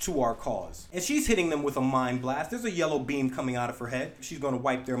to our cause." And she's hitting them with a mind blast. There's a yellow beam coming out of her head. She's going to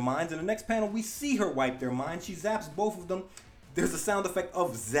wipe their minds. In the next panel, we see her wipe their minds. She zaps both of them. There's a sound effect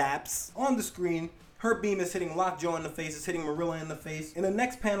of zaps on the screen. Her beam is hitting Lockjaw in the face. It's hitting Marilla in the face. In the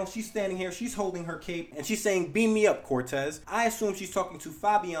next panel, she's standing here. She's holding her cape. And she's saying, "Beam me up, Cortez." I assume she's talking to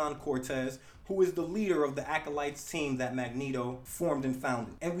Fabian Cortez, who is the leader of the Acolytes team that Magneto formed and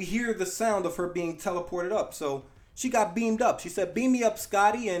founded. And we hear the sound of her being teleported up. So she got beamed up. She said, "Beam me up,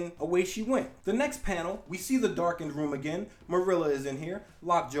 Scotty," and away she went. The next panel, we see the darkened room again. Marilla is in here.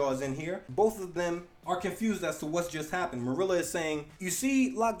 Lockjaw is in here. Both of them are confused as to what's just happened. Marilla is saying, "You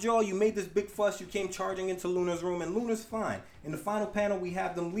see, Lockjaw, you made this big fuss. You came charging into Luna's room, and Luna's fine." In the final panel, we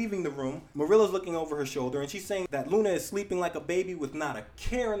have them leaving the room. Marilla's looking over her shoulder, and she's saying that Luna is sleeping like a baby with not a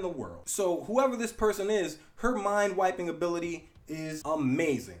care in the world. So whoever this person is, her mind-wiping ability is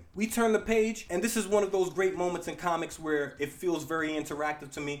amazing. We turn the page, and this is one of those great moments in comics where it feels very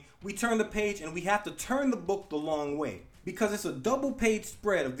interactive to me. We turn the page, and we have to turn the book the long way, because it's a double-page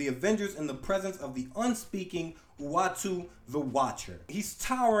spread of the Avengers in the presence of the unspeaking Uatu the Watcher. He's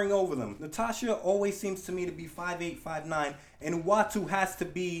towering over them. Natasha always seems to me to be 5'8", 5'9", and Uatu has to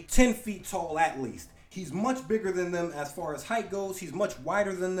be 10 feet tall at least. He's much bigger than them as far as height goes. He's much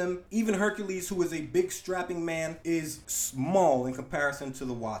wider than them. Even Hercules, who is a big strapping man, is small in comparison to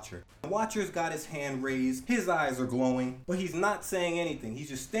the Watcher. The Watcher's got his hand raised. His eyes are glowing, but he's not saying anything. He's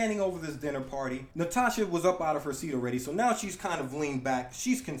just standing over this dinner party. Natasha was up out of her seat already, so now she's kind of leaned back.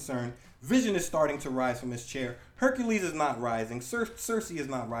 She's concerned. Vision is starting to rise from his chair. Hercules is not rising. Cersei is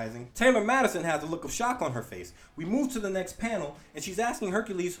not rising. Taylor Madison has a look of shock on her face. We move to the next panel, and she's asking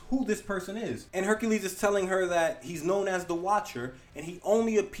Hercules who this person is. And Hercules is telling her that he's known as the Watcher, and he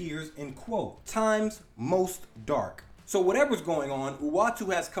only appears in, quote, times most dark. So whatever's going on,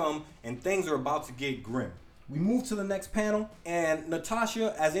 Uatu has come, and things are about to get grim. We move to the next panel, and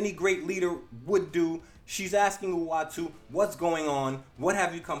Natasha, as any great leader would do, she's asking Uatu, what's going on? What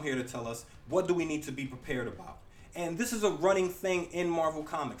have you come here to tell us? What do we need to be prepared about? And this is a running thing in Marvel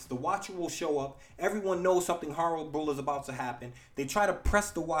Comics. The Watcher will show up. Everyone knows something horrible is about to happen. They try to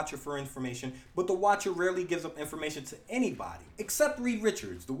press the Watcher for information, but the Watcher rarely gives up information to anybody, except Reed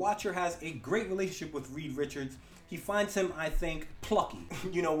Richards. The Watcher has a great relationship with Reed Richards. He finds him, I think, plucky.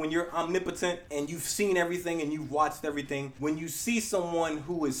 You know, when you're omnipotent and you've seen everything and you've watched everything, when you see someone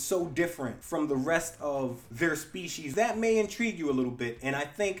who is so different from the rest of their species, that may intrigue you a little bit. And I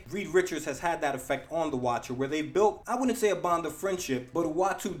think Reed Richards has had that effect on the Watcher, where they've built, I wouldn't say a bond of friendship, but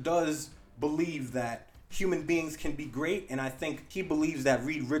Uatu does believe that human beings can be great, and I think he believes that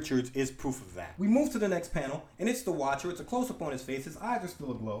Reed Richards is proof of that. We move to the next panel, and it's the Watcher. It's a close-up on his face. His eyes are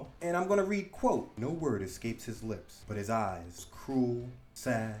still aglow. And I'm going to read, quote, "No word escapes his lips, but his eyes, cruel,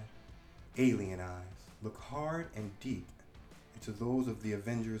 sad, alien eyes, look hard and deep into those of the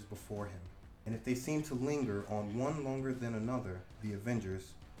Avengers before him. And if they seem to linger on one longer than another, the Avengers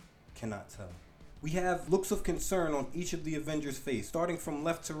cannot tell." We have looks of concern on each of the Avengers' face. Starting from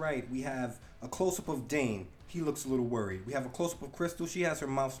left to right, we have a close-up of Dane. He looks a little worried. We have a close-up of Crystal. She has her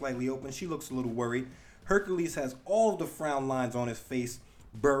mouth slightly open. She looks a little worried. Hercules has all of the frown lines on his face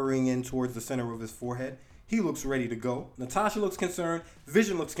burrowing in towards the center of his forehead. He looks ready to go. Natasha looks concerned.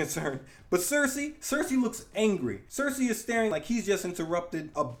 Vision looks concerned. But Cersei looks angry. Cersei is staring like he's just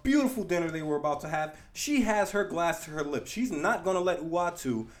interrupted a beautiful dinner they were about to have. She has her glass to her lips. She's not going to let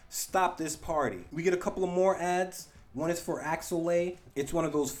Uatu stop this party. We get a couple of more ads. One is for Axelay. It's one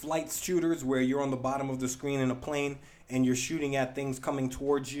of those flight shooters where you're on the bottom of the screen in a plane and you're shooting at things coming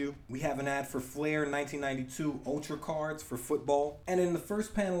towards you. We have an ad for Flair 1992 Ultra cards for football. And in the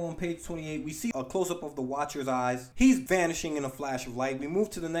first panel on page 28, we see a close-up of the Watcher's eyes. He's vanishing in a flash of light. We move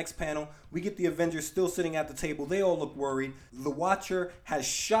to the next panel. We get the Avengers still sitting at the table. They all look worried. The Watcher has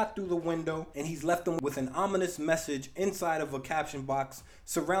shot through the window and he's left them with an ominous message inside of a caption box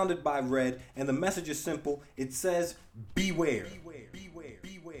surrounded by red. And the message is simple. It says, "Beware."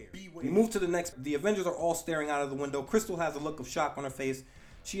 We move to the next. The Avengers are all staring out of the window. Crystal has a look of shock on her face.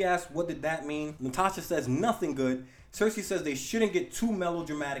 She asks, "What did that mean?" Natasha says, "Nothing good." Cersei says they shouldn't get too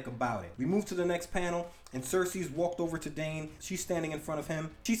melodramatic about it. We move to the next panel, and Cersei's walked over to Dane. She's standing in front of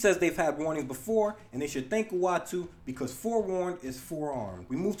him. She says they've had warnings before, and they should thank Uatu because forewarned is forearmed.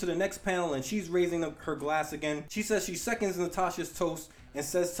 We move to the next panel, and she's raising her glass again. She says she seconds Natasha's toast and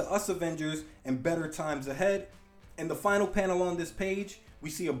says, "To us Avengers and better times ahead." In the final panel on this page, we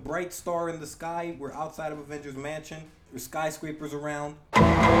see a bright star in the sky. We're outside of Avengers Mansion. There's skyscrapers around.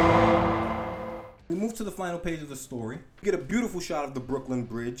 We move to the final page of the story. We get a beautiful shot of the Brooklyn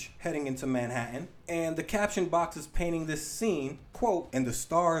Bridge heading into Manhattan. And the caption box is painting this scene, quote, "And the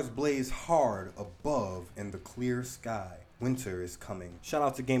stars blaze hard above in the clear sky. Winter is coming." Shout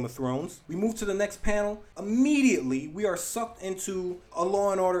out to Game of Thrones. We move to the next panel. Immediately, we are sucked into a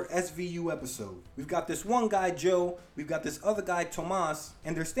Law & Order SVU episode. We've got this one guy, Joe. We've got this other guy, Tomas.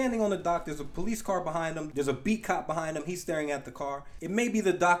 And they're standing on the dock. There's a police car behind them. There's a beat cop behind them. He's staring at the car. It may be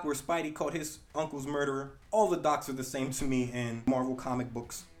the dock where Spidey caught his uncle's murderer. All the docks are the same to me in Marvel comic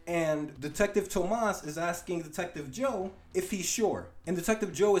books. And Detective Tomas is asking Detective Joe if he's sure. And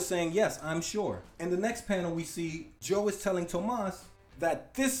Detective Joe is saying, "Yes, I'm sure." In the next panel, we see Joe is telling Tomas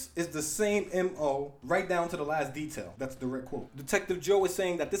that this is the same MO right down to the last detail. That's the direct quote. Detective Joe is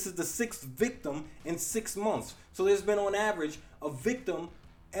saying that this is the 6th victim in 6 months. So there's been on average a victim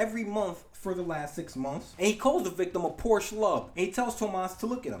every month for the last 6 months. And he calls the victim a poor schlub. And he tells Tomas to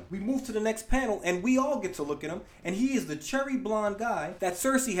look at him. We move to the next panel and we all get to look at him. And he is the cherry blonde guy that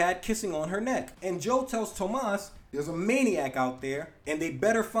Cersei had kissing on her neck. And Joe tells Tomas there's a maniac out there and they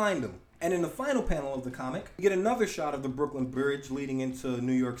better find him. And in the final panel of the comic, we get another shot of the Brooklyn Bridge leading into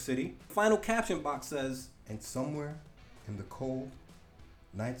New York City. The final caption box says, "And somewhere in the cold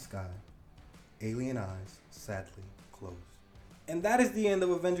night sky, alien eyes sadly closed." And that is the end of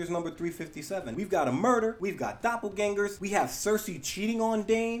Avengers number 357. We've got a murder, we've got doppelgangers, we have Cersei cheating on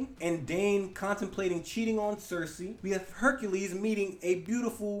Dane, and Dane contemplating cheating on Cersei. We have Hercules meeting a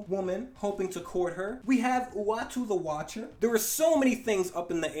beautiful woman, hoping to court her. We have Uatu the Watcher. There are so many things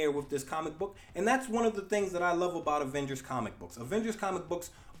up in the air with this comic book, and that's one of the things that I love about Avengers comic books. Avengers comic books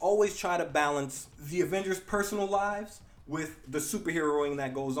always try to balance the Avengers' personal lives with the superheroing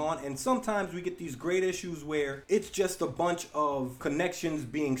that goes on, and sometimes we get these great issues where it's just a bunch of connections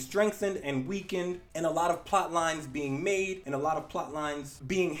being strengthened and weakened, and a lot of plot lines being made and a lot of plot lines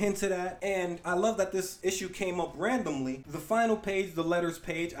being hinted at. And I love that this issue came up randomly. The final page, the letters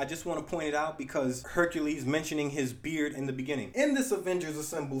page, I just want to point it out because Hercules mentioning his beard in the beginning. In this Avengers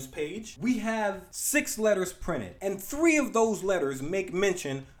Assembles page, we have 6 letters printed, and 3 of those letters make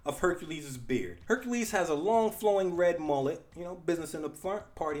mention of Hercules' beard. Hercules has a long flowing red mullet, business in the front,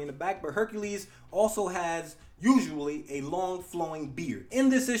 party in the back, but Hercules also has usually a long flowing beard. In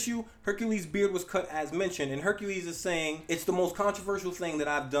this issue, Hercules' beard was cut as mentioned, and Hercules is saying, "It's the most controversial thing that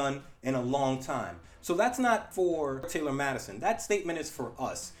I've done in a long time." So that's not for Taylor Madison. That statement is for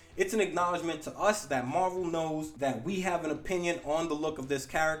us. It's an acknowledgement to us that Marvel knows that we have an opinion on the look of this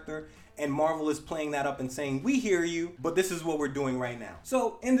character, and Marvel is playing that up and saying, we hear you, but this is what we're doing right now.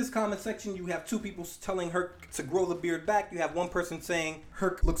 So in this comment section, you have two people telling Herc to grow the beard back. You have one person saying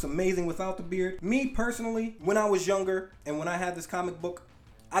Herc looks amazing without the beard. Me personally, when I was younger and when I had this comic book,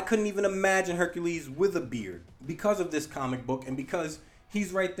 I couldn't even imagine Hercules with a beard because of this comic book and because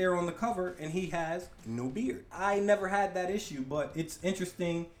he's right there on the cover and he has no beard. I never had that issue, but it's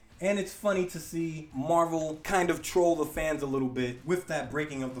interesting and it's funny to see Marvel kind of troll the fans a little bit with that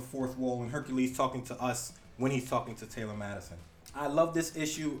breaking of the fourth wall and Hercules talking to us when he's talking to Taylor Madison. I love this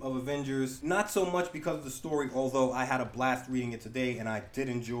issue of Avengers, not so much because of the story, although I had a blast reading it today and I did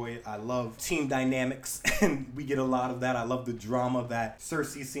enjoy it. I love team dynamics and we get a lot of that. I love the drama that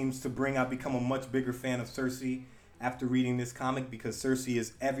Cersei seems to bring. I've become a much bigger fan of Cersei after reading this comic because Cersei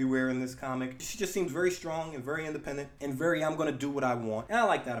is everywhere in this comic. She just seems very strong and very independent and very I'm gonna do what I want. And I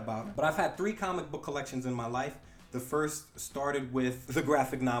like that about her. But I've had 3 comic book collections in my life. The first started with the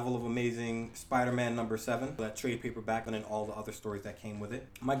graphic novel of Amazing Spider-Man #7, that trade paperback, and then all the other stories that came with it.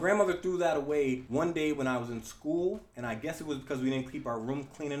 My grandmother threw that away one day when I was in school, and I guess it was because we didn't keep our room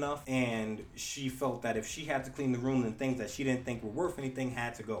clean enough, and she felt that if she had to clean the room, then things that she didn't think were worth anything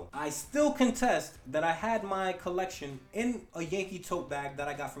had to go. I still contest that I had my collection in a Yankee tote bag that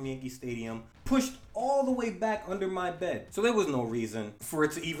I got from Yankee Stadium, pushed all the way back under my bed. So there was no reason for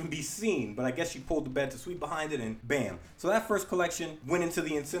it to even be seen, but I guess she pulled the bed to sweep behind it and bam. So that first collection went into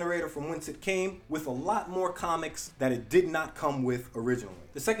the incinerator from whence it came with a lot more comics that it did not come with originally.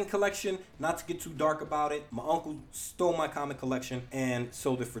 The second collection, not to get too dark about it, my uncle stole my comic collection and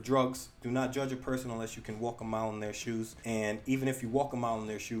sold it for drugs. Do not judge a person unless you can walk a mile in their shoes. And even if you walk a mile in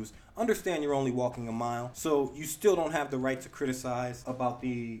their shoes, understand you're only walking a mile. So you still don't have the right to criticize about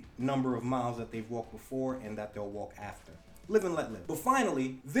the number of miles that they've walked before and that they'll walk after. Live and let live. But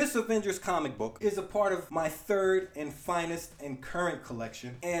finally, this Avengers comic book is a part of my third and finest and current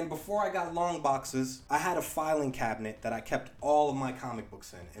collection. And before I got long boxes, I had a filing cabinet that I kept all of my comic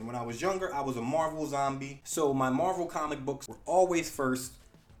books in. And when I was younger, I was a Marvel zombie. So my Marvel comic books were always first,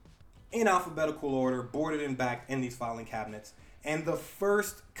 in alphabetical order, boarded and backed in these filing cabinets. And the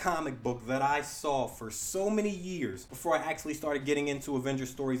first comic book that I saw for so many years before I actually started getting into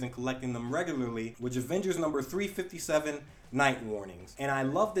Avengers stories and collecting them regularly was Avengers number 357, Night Warnings. And I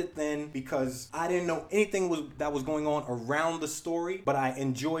loved it then because I didn't know anything that was going on around the story, but I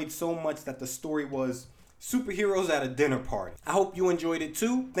enjoyed so much that the story was superheroes at a dinner party. I hope you enjoyed it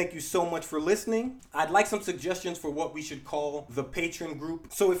too. Thank you so much for listening. I'd like some suggestions for what we should call the patron group.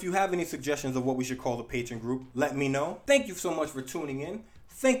 So if you have any suggestions of what we should call the patron group, let me know. Thank you so much for tuning in.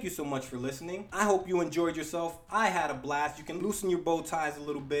 Thank you so much for listening. I hope you enjoyed yourself. I had a blast. You can loosen your bow ties a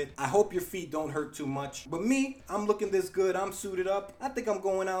little bit. I hope your feet don't hurt too much. But me, I'm looking this good. I'm suited up. I think I'm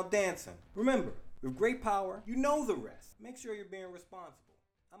going out dancing. Remember, with great power, you know the rest. Make sure you're being responsible.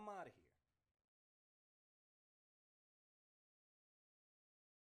 I'm out of here.